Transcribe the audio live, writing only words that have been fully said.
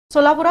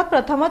सोलापुरात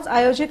प्रथमच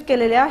आयोजित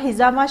केलेल्या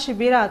हिजामा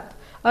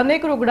शिबिरात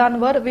अनेक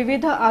रुग्णांवर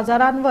विविध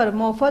आजारांवर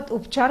मोफत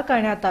उपचार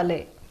करण्यात आले।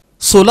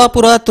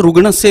 सोलापुरात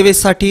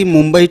रुग्णसेवेसाठी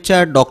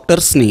मुंबईच्या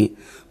डॉक्टर्सनी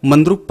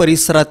मंद्रुप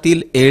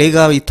परिसरातील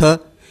येळेगाव इथं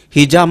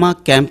हिजामा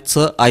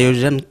कॅम्पचं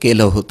आयोजन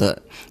केलं होतं।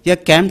 या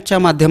कॅम्पच्या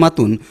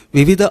माध्यमातून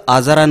विविध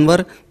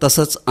आजारांवर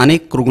तसंच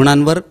अनेक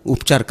रुग्णांवर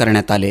उपचार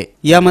करण्यात आले।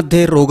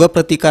 यामध्ये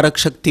रोगप्रतिकारक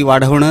शक्ती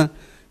वाढवणं,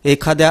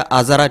 एखाद्या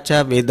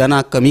आजाराच्या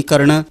वेदना कमी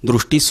करणं,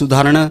 दृष्टी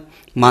सुधारणं,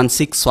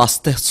 मानसिक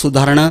स्वास्थ्य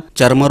सुधारणं,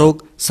 चर्मरोग,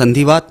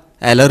 संधिवात,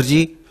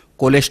 ॲलर्जी,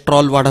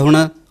 कोलेस्ट्रॉल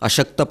वाढवणं,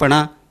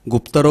 अशक्तपणा,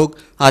 गुप्तरोग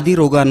आदी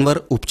रोगांवर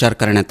उपचार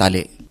करण्यात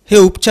आले। हे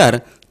उपचार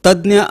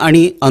तज्ञ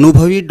आणि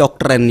अनुभवी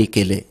डॉक्टरांनी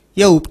केले।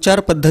 या उपचार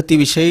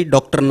पद्धतीविषयी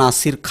डॉक्टर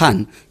नासिर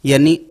खान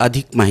यांनी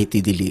अधिक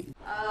माहिती दिली।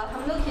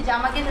 हम लोग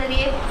हिजामा के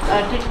जरिए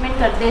ट्रीटमेंट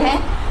करते हैं।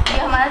 ये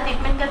हमारा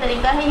ट्रीटमेंट का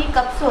तरीका है। ये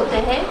कप्स होते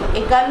हैं,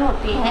 एक गन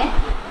होती हैं,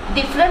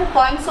 डिफरेंट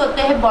पॉइंट्स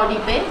होते हैं बॉडी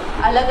पे,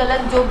 अलग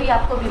अलग जो भी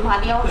आपको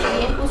बीमारियां होती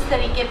हैं उस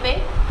तरीके पे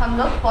हम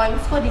लोग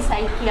पॉइंट्स को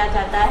डिसाइड किया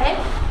जाता है।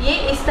 ये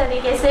इस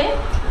तरीके से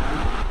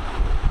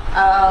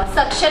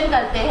सक्शन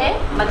करते हैं,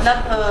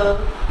 मतलब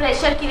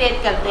प्रेशर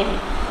क्रिएट करते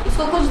हैं।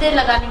 इसको कुछ देर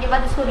लगाने के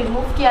बाद इसको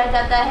रिमूव किया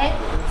जाता है।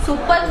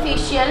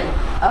 सुपरफिशियल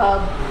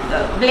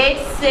ब्लेड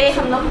से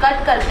हम लोग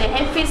कट करते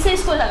हैं, फिर से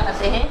इसको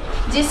लगाते हैं,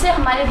 जिससे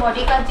हमारे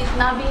बॉडी का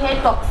जितना भी है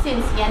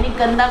टॉक्सिन्स यानी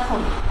गंदा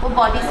खून वो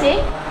बॉडी से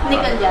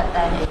निकल जाता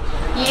है।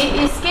 ये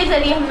इसके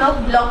ज़रिए हम लोग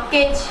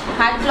ब्लॉकेज,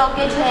 हार्ट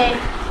ब्लॉकेज है,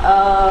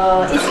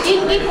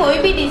 स्किन की कोई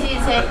भी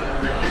डिजीज़ है,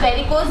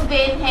 वेरिकोज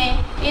वेन है,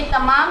 ये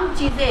तमाम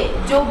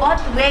चीज़ें जो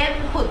बहुत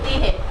रेयर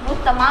होती है वो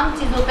तमाम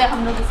चीज़ों पे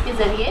हम लोग इसके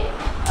ज़रिए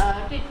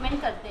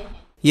ट्रीटमेंट करते हैं।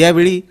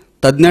 यावेळी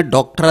तज्ञ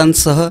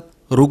डॉक्टरांसह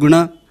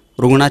रुग्ण,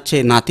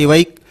 रुग्णाचे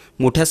नातेवाईक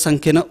मोठ्या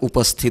संख्येने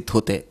उपस्थित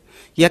होते।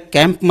 या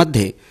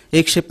कॅम्पमध्ये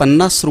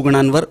 150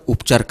 रुग्णांवर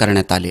उपचार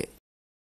करण्यात आले।